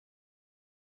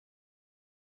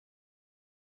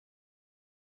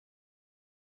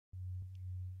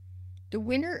The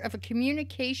winner of a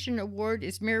communication award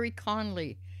is Mary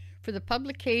Conley for the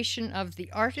publication of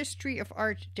The Artistry of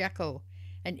Art Deco,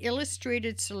 an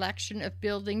illustrated selection of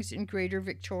buildings in Greater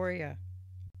Victoria.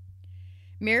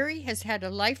 Mary has had a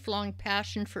lifelong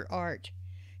passion for art.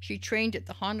 She trained at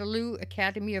the Honolulu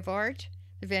Academy of Art,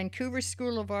 the Vancouver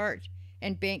School of Art,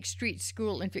 and Bank Street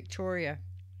School in Victoria.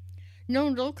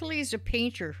 Known locally as a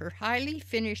painter, her highly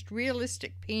finished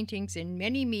realistic paintings in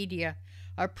many media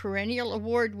are perennial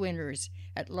award winners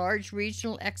at large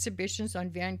regional exhibitions on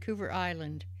Vancouver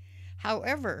Island.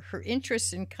 However, her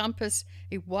interests encompass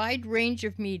a wide range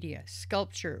of media: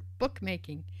 sculpture,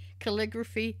 bookmaking,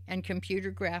 calligraphy, and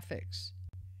computer graphics.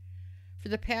 For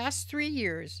the past 3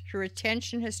 years, her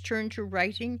attention has turned to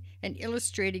writing and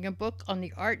illustrating a book on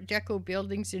the Art Deco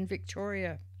buildings in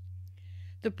Victoria.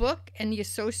 The book and the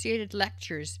associated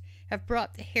lectures have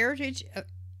brought the heritage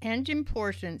and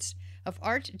importance of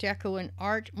Art Deco and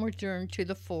Art Moderne to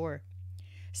the fore.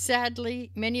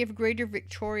 Sadly, many of Greater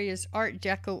Victoria's Art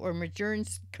Deco or Moderne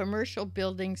commercial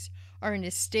buildings are in a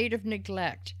state of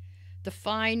neglect, the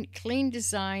fine, clean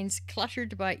designs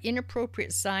cluttered by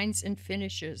inappropriate signs and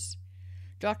finishes.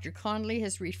 Dr. Conley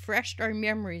has refreshed our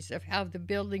memories of how the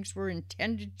buildings were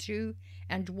intended to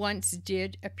and once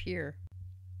did appear.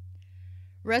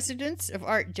 Residents of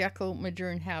Art Deco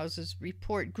modern houses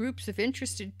report groups of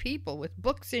interested people with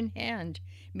books in hand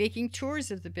making tours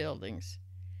of the buildings.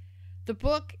 The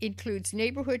book includes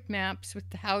neighborhood maps with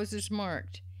the houses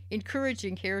marked,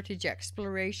 encouraging heritage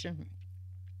exploration.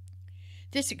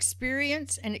 This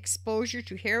experience and exposure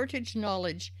to heritage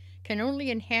knowledge can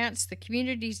only enhance the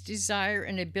community's desire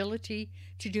and ability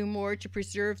to do more to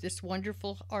preserve this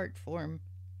wonderful art form.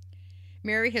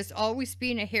 Mary has always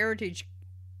been a heritage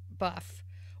buff.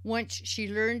 Once she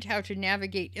learned how to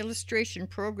navigate illustration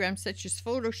programs such as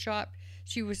Photoshop,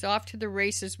 she was off to the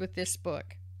races with this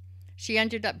book. She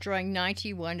ended up drawing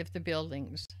 91 of the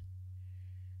buildings.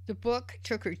 The book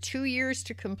took her 2 years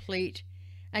to complete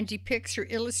and depicts her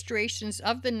illustrations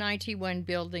of the 91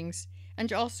 buildings,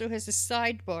 and also has a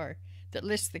sidebar that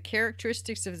lists the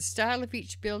characteristics of the style of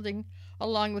each building,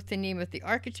 along with the name of the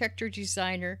architect or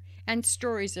designer and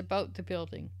stories about the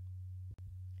building.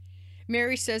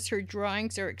 Mary says her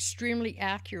drawings are extremely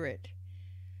accurate.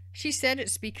 She said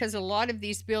it's because a lot of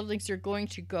these buildings are going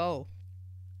to go,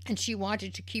 and she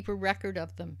wanted to keep a record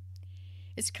of them.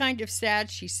 It's kind of sad,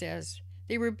 she says.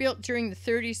 They were built during the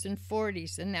 30s and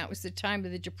 40s, and that was the time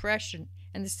of the Depression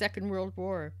and the Second World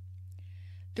War.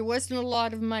 There wasn't a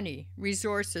lot of money.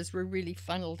 Resources were really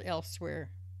funneled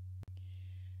elsewhere.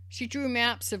 She drew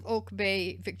maps of Oak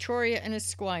Bay, Victoria, and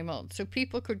Esquimalt so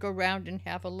people could go round and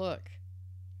have a look.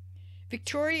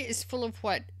 Victoria is full of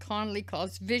what Conley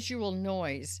calls visual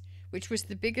noise, which was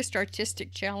the biggest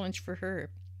artistic challenge for her.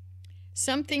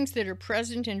 Some things that are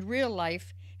present in real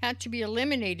life had to be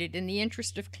eliminated in the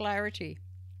interest of clarity.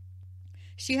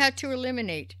 She had to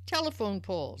eliminate telephone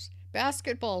poles,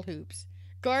 basketball hoops,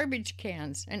 garbage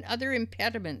cans, and other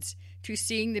impediments to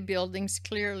seeing the buildings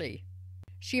clearly.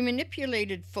 She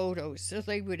manipulated photos so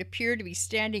they would appear to be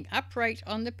standing upright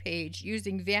on the page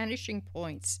using vanishing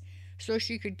points so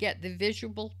she could get the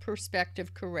visual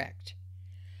perspective correct.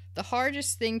 The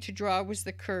hardest thing to draw was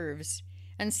the curves,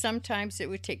 and sometimes it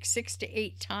would take 6 to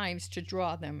 8 times to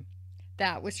draw them.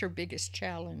 That was her biggest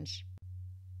challenge.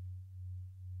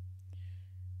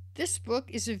 This book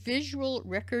is a visual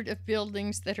record of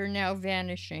buildings that are now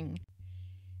vanishing,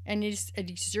 and is a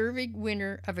deserving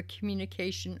winner of a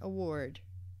communication award.